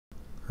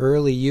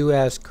Early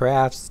U.S.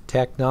 crafts,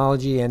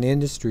 technology, and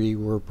industry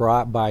were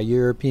brought by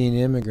European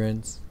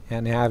immigrants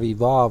and have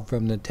evolved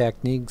from the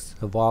techniques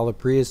of all the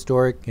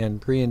prehistoric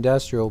and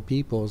pre-industrial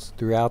peoples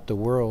throughout the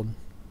world.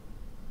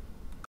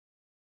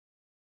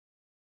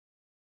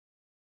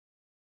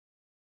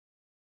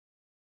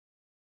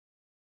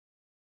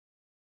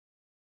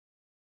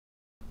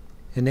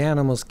 An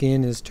animal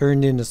skin is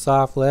turned into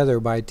soft leather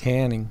by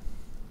tanning.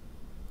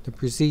 The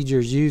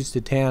procedures used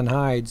to tan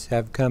hides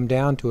have come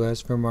down to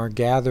us from our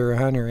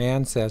gatherer-hunter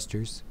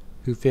ancestors,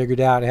 who figured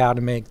out how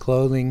to make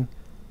clothing,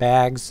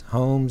 bags,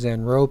 homes,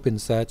 and rope and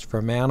such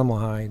from animal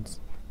hides.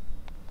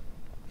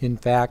 In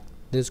fact,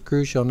 this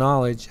crucial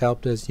knowledge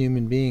helped us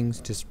human beings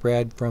to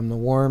spread from the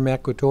warm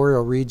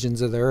equatorial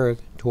regions of the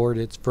earth toward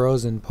its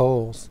frozen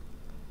poles.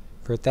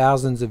 For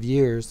thousands of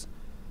years,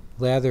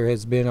 leather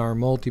has been our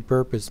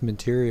multi-purpose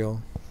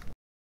material.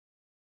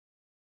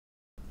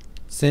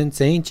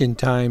 Since ancient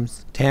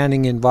times,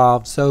 tanning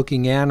involved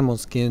soaking animal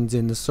skins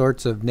in the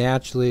sorts of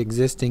naturally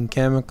existing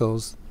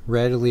chemicals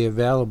readily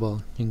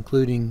available,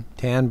 including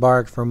tan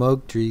bark from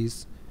oak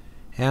trees,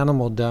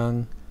 animal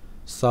dung,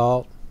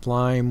 salt,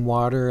 lime,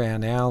 water,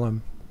 and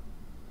alum.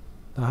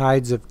 The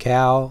hides of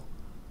cow,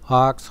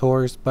 ox,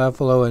 horse,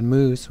 buffalo, and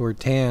moose were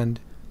tanned,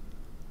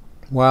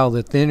 while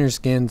the thinner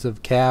skins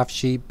of calf,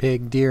 sheep,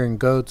 pig, deer, and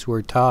goats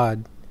were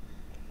tawed.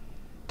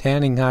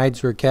 Tanning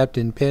hides were kept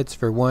in pits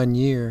for 1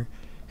 year,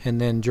 and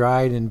then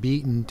dried and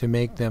beaten to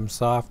make them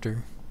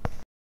softer.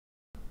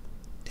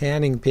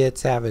 Tanning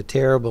pits have a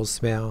terrible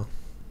smell.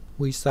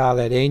 We saw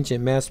that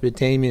ancient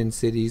Mesopotamian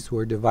cities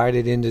were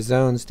divided into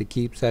zones to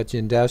keep such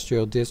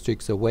industrial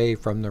districts away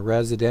from the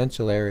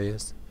residential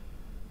areas.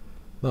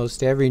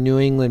 Most every New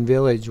England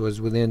village was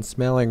within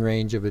smelling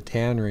range of a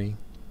tannery,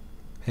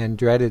 and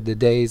dreaded the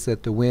days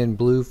that the wind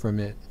blew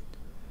from it.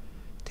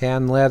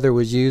 Tan leather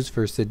was used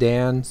for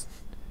sedans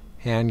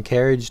and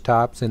carriage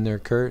tops and their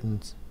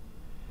curtains,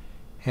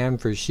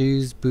 and for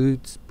shoes,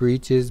 boots,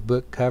 breeches,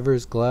 book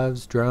covers,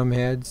 gloves, drum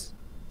heads,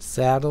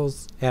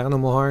 saddles,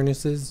 animal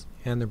harnesses,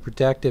 and the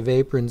protective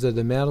aprons of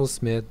the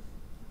metalsmith,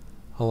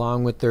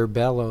 along with their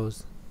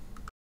bellows.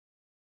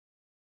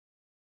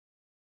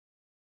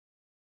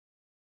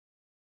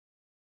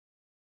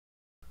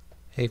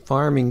 A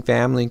farming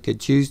family could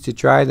choose to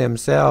try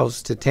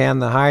themselves to tan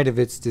the hide of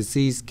its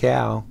deceased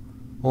cow,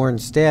 or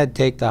instead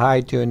take the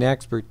hide to an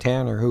expert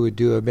tanner who would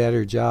do a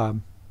better job.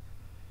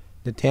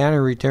 The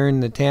tanner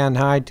returned the tanned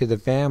hide to the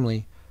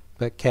family,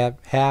 but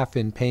kept half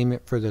in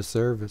payment for the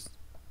service.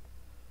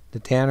 The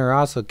tanner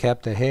also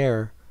kept the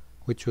hair,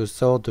 which was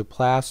sold to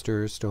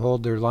plasterers to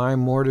hold their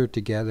lime mortar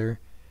together,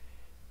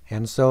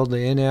 and sold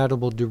the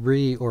inedible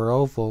debris or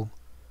offal,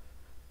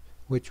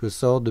 which was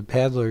sold to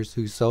peddlers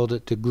who sold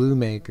it to glue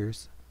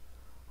makers.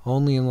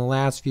 Only in the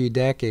last few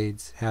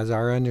decades has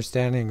our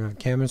understanding of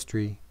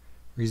chemistry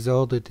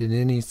resulted in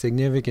any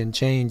significant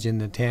change in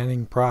the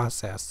tanning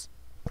process.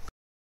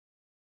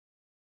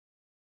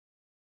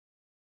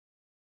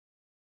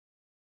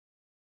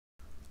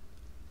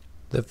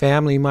 The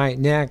family might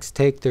next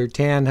take their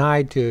tan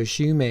hide to a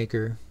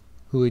shoemaker,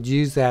 who would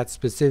use that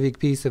specific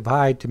piece of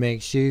hide to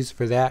make shoes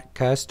for that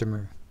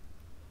customer.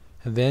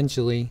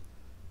 Eventually,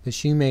 the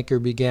shoemaker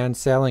began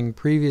selling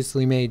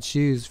previously made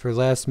shoes for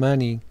less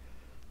money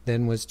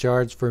than was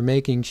charged for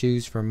making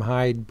shoes from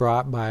hide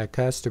brought by a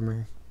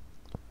customer.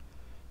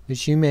 The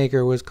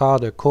shoemaker was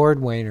called a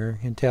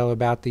cordwainer until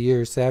about the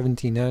year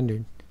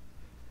 1700.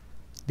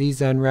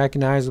 These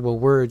unrecognizable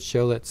words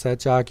show that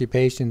such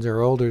occupations are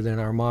older than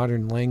our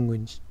modern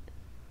language.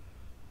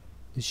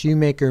 The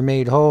shoemaker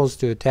made holes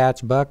to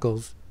attach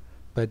buckles,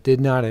 but did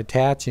not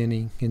attach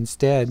any.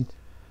 Instead,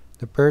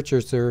 the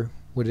purchaser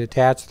would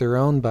attach their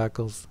own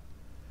buckles.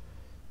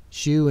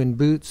 Shoe and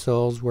boot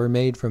soles were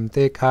made from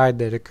thick hide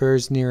that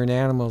occurs near an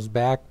animal's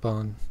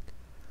backbone.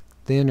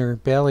 Thinner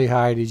belly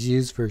hide is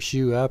used for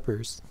shoe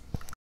uppers.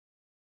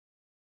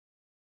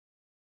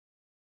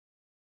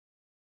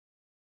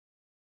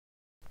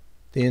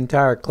 The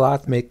entire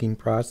cloth-making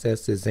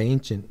process is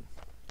ancient.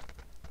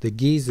 The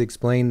Geese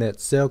explain that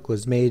silk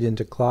was made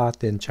into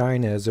cloth in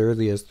China as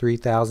early as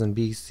 3000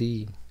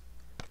 BC.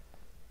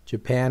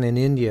 Japan and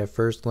India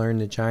first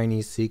learned the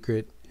Chinese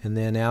secret, and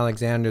then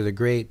Alexander the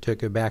Great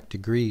took it back to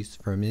Greece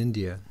from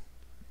India.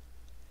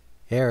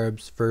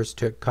 Arabs first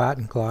took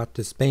cotton cloth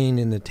to Spain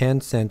in the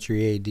 10th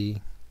century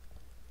AD.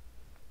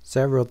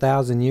 Several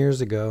thousand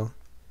years ago,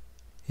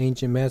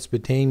 ancient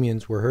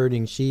Mesopotamians were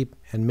herding sheep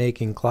and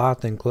making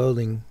cloth and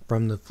clothing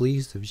from the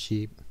fleece of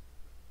sheep.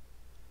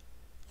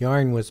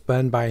 Yarn was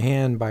spun by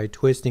hand by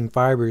twisting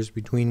fibers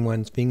between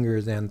one's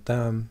fingers and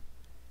thumb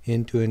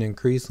into an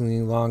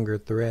increasingly longer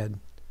thread.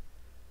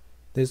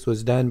 This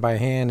was done by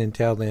hand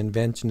until the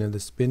invention of the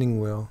spinning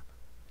wheel.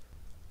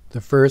 The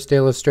first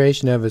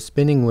illustration of a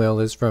spinning wheel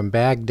is from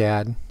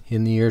Baghdad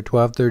in the year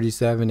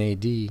 1237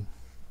 AD.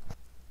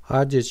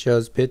 Hodges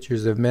shows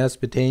pictures of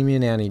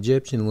Mesopotamian and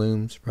Egyptian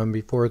looms from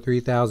before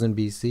 3000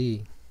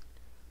 BC.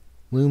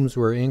 Looms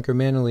were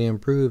incrementally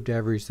improved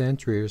every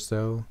century or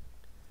so.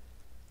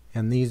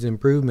 and these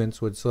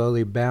improvements would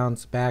slowly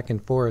bounce back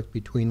and forth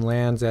between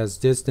lands as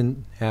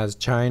distant as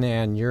China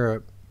and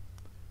Europe,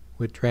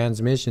 with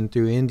transmission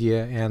through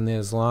India and the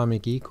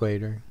Islamic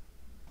equator.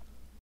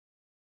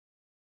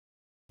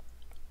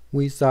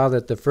 We saw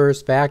that the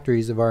first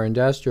factories of our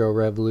Industrial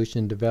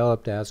Revolution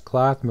developed as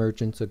cloth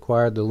merchants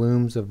acquired the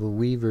looms of the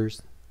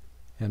weavers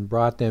and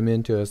brought them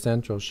into a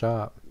central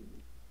shop.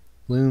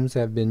 Looms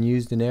have been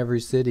used in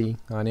every city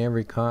on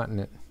every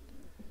continent.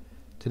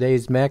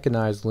 Today's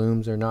mechanized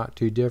looms are not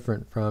too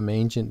different from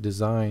ancient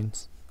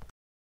designs.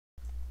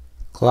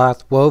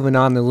 Cloth woven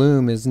on the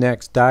loom is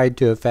next dyed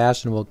to a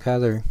fashionable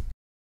color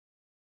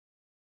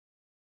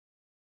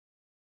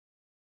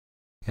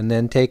and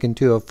then taken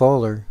to a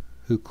fuller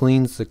who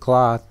cleans the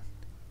cloth,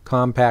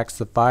 compacts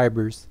the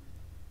fibers,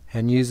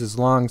 and uses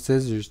long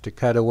scissors to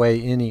cut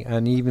away any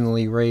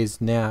unevenly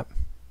raised nap.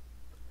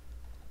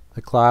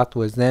 The cloth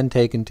was then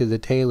taken to the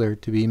tailor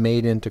to be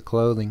made into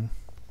clothing.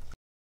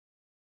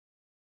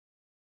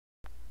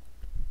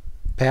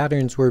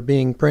 Patterns were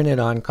being printed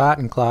on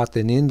cotton cloth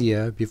in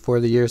India before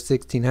the year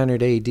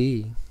 1600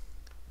 AD.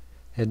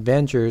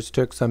 Adventurers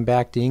took some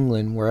back to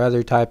England where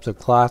other types of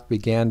cloth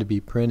began to be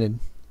printed.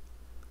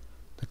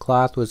 The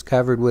cloth was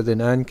covered with an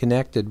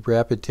unconnected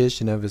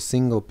repetition of a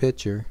single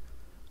picture,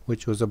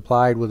 which was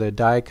applied with a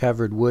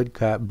dye-covered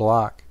woodcut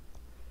block.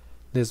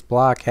 This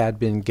block had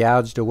been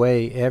gouged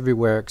away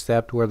everywhere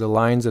except where the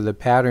lines of the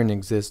pattern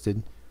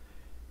existed.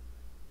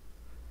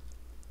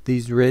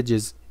 These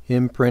ridges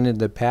imprinted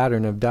the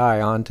pattern of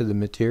dye onto the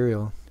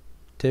material.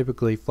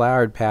 Typically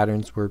flowered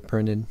patterns were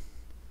printed.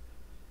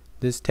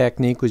 This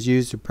technique was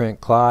used to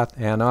print cloth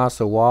and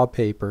also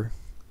wallpaper.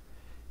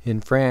 In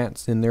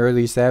France, in the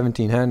early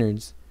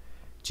 1700s,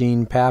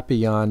 Jean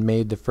Papillon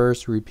made the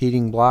first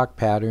repeating block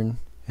pattern,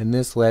 and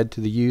this led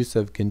to the use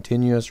of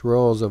continuous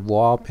rolls of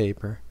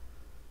wallpaper,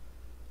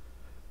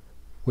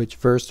 which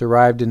first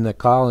arrived in the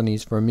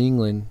colonies from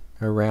England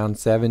around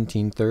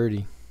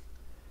 1730.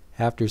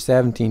 After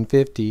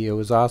 1750, it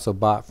was also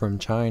bought from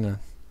China.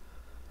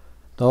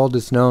 The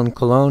oldest known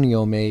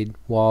colonial-made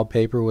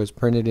wallpaper was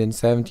printed in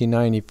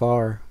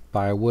 1794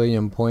 by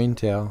William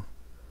Pointel,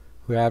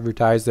 who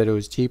advertised that it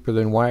was cheaper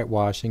than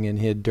whitewashing and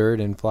hid dirt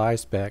and fly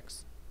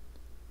specks.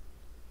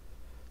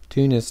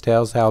 Tunis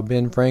tells how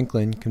Ben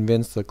Franklin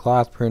convinced the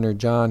cloth printer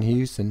John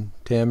Hewson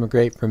to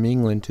emigrate from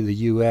England to the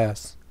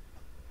U.S.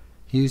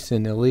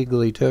 Hewson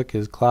illegally took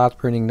his cloth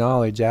printing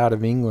knowledge out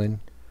of England,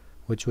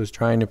 which was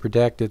trying to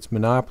protect its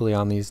monopoly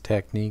on these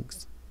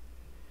techniques.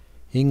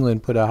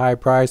 England put a high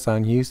price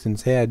on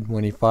Hewson's head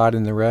when he fought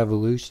in the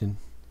Revolution.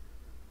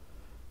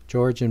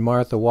 George and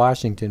Martha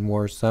Washington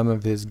wore some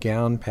of his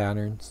gown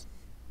patterns.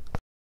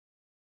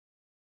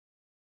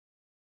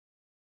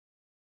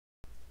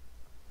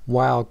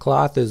 While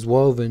cloth is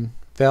woven,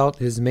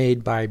 felt is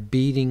made by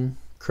beating,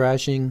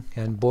 crushing,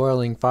 and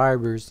boiling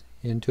fibers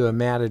into a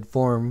matted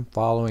form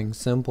following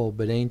simple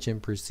but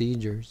ancient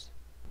procedures.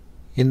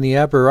 In the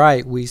upper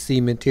right, we see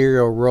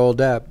material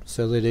rolled up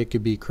so that it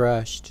could be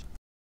crushed.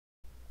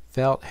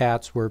 Felt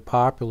hats were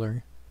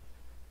popular.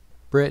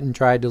 Britain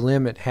tried to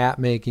limit hat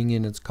making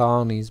in its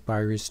colonies by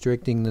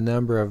restricting the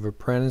number of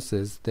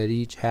apprentices that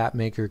each hat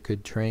maker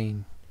could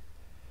train.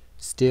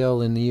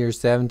 Still, in the year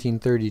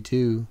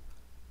 1732,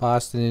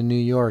 Boston and New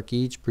York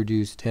each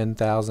produced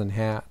 10,000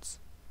 hats.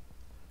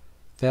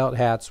 Felt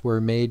hats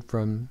were made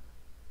from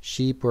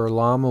sheep or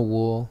llama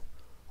wool,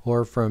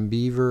 or from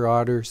beaver,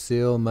 otter,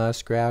 seal,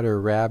 muskrat,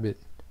 or rabbit.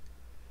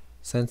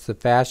 Since the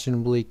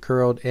fashionably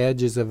curled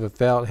edges of a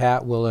felt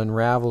hat will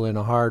unravel in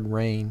a hard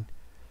rain,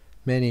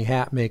 many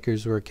hat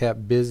makers were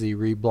kept busy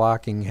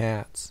reblocking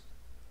hats.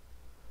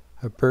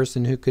 A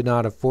person who could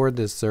not afford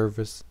this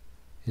service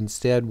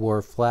instead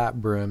wore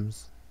flat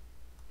brims.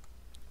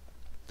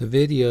 The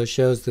video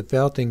shows the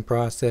felting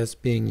process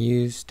being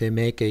used to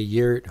make a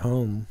yurt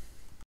home.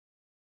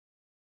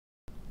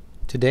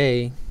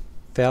 Today,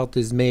 felt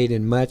is made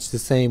in much the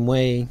same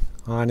way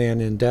on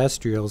an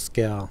industrial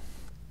scale.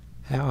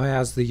 How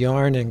has the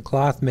yarn and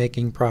cloth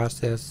making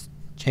process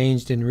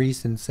changed in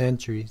recent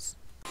centuries?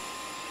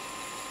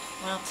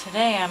 Well,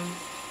 today I'm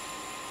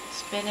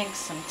spinning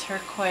some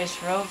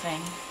turquoise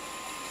roving,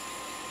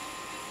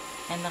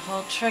 and the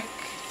whole trick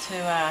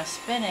to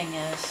spinning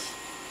is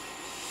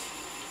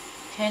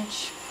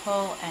pinch,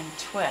 pull, and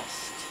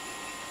twist.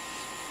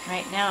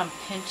 Right now I'm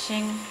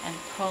pinching and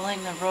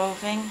pulling the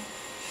roving,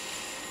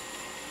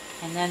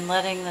 and then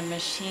letting the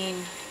machine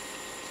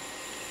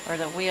or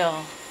the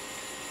wheel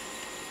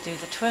do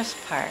the twist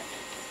part.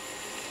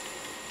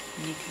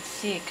 And you can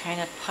see it kind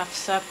of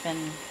puffs up,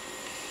 and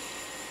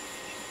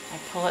I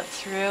pull it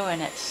through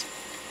and it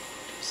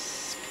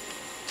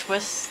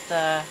twists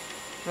the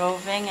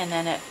roving, and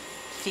then it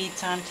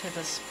feeds onto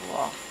the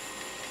spool.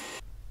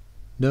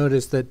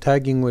 Notice that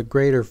tugging with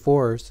greater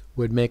force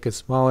would make a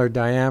smaller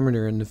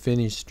diameter in the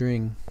finished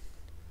string.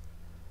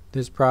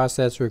 This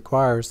process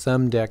requires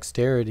some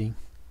dexterity.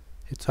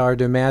 It's hard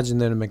to imagine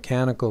that a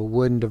mechanical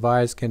wooden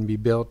device can be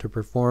built to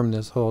perform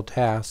this whole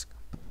task.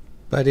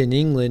 But in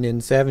England in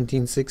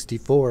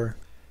 1764,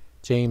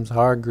 James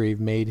Hargreave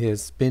made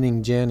his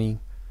spinning jenny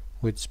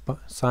which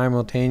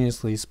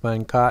simultaneously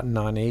spun cotton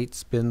on 8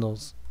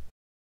 spindles.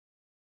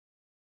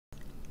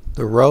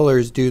 The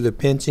rollers do the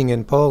pinching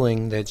and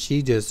pulling that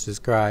she just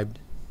described.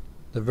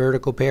 The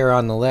vertical pair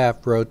on the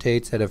left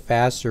rotates at a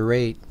faster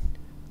rate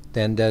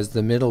than does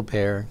the middle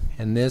pair,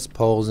 and this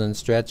pulls and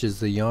stretches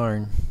the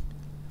yarn.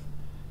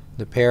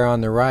 The pair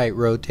on the right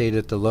rotate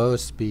at the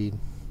lowest speed.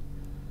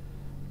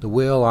 The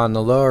wheel on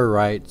the lower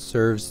right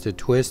serves to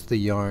twist the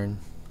yarn.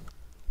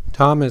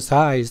 Thomas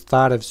Hayes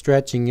thought of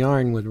stretching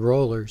yarn with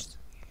rollers,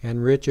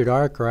 and Richard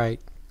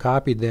Arkwright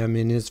copied them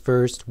in his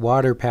first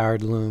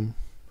water-powered loom.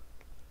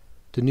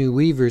 The new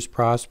weavers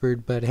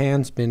prospered, but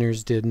hand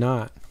spinners did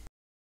not.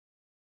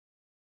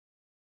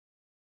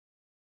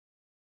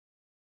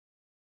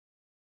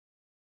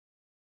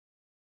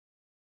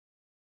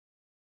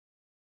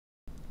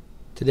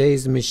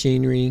 Today's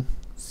machinery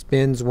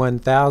spins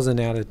 1,000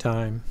 at a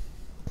time.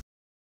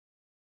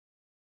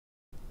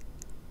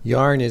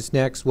 Yarn is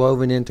next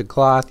woven into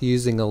cloth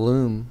using a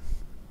loom,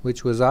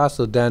 which was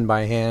also done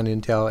by hand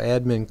until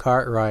Edmund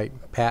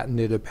Cartwright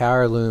patented a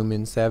power loom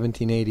in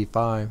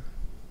 1785.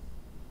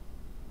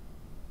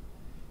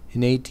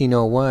 In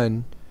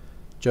 1801,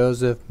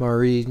 Joseph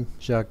Marie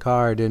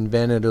Jacquard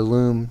invented a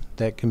loom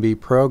that can be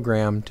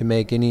programmed to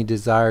make any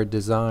desired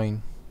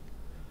design.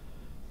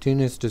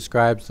 Tunis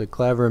describes the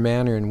clever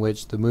manner in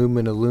which the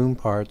movement of loom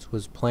parts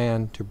was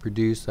planned to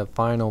produce a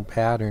final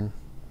pattern.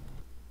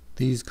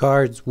 These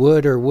cards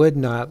would or would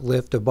not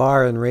lift a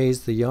bar and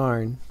raise the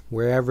yarn,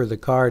 wherever the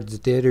cards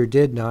did or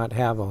did not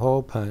have a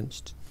hole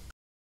punched.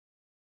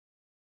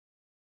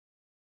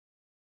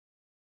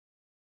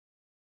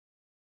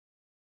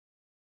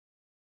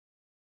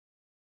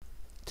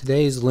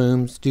 Today's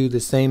looms do the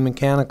same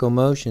mechanical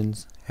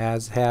motions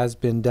as has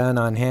been done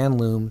on hand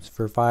looms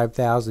for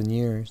 5,000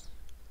 years.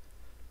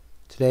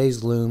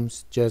 Today's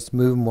looms just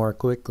move more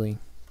quickly.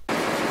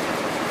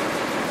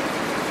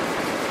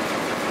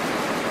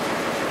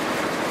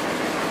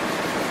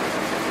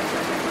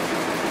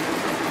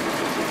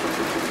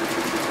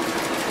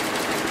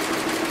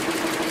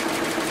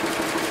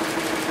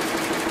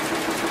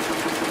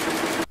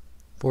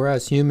 For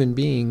us human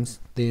beings,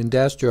 the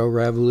Industrial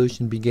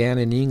Revolution began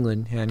in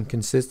England and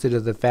consisted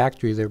of the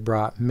factory that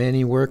brought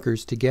many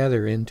workers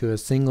together into a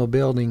single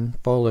building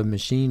full of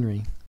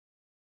machinery.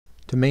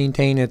 To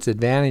maintain its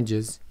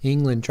advantages,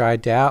 England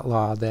tried to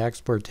outlaw the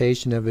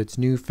exportation of its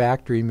new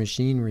factory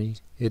machinery,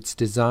 its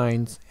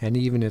designs, and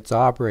even its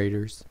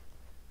operators,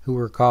 who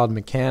were called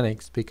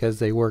mechanics because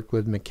they worked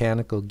with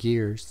mechanical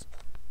gears.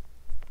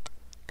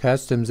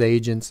 Customs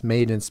agents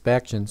made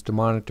inspections to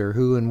monitor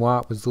who and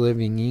what was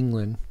living in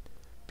England,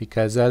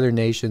 because other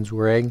nations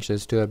were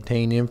anxious to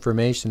obtain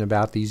information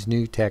about these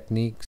new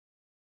techniques.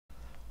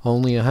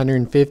 Only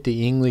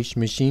 150 English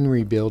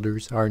machinery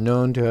builders are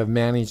known to have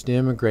managed to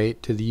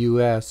immigrate to the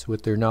U.S.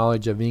 with their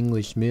knowledge of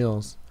English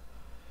mills.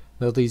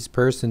 Though these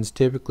persons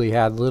typically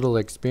had little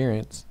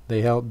experience,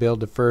 they helped build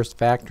the first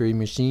factory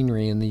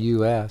machinery in the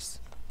U.S.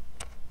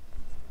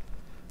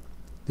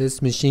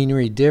 This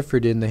machinery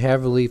differed in the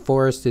heavily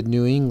forested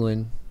New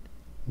England,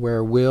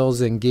 where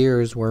wheels and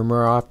gears were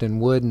more often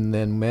wooden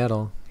than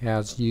metal,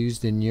 as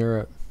used in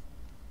Europe.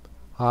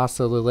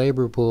 Also, the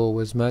labor pool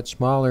was much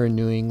smaller in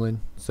New England,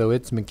 so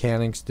its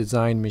mechanics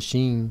designed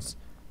machines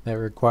that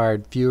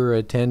required fewer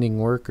attending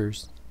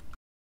workers.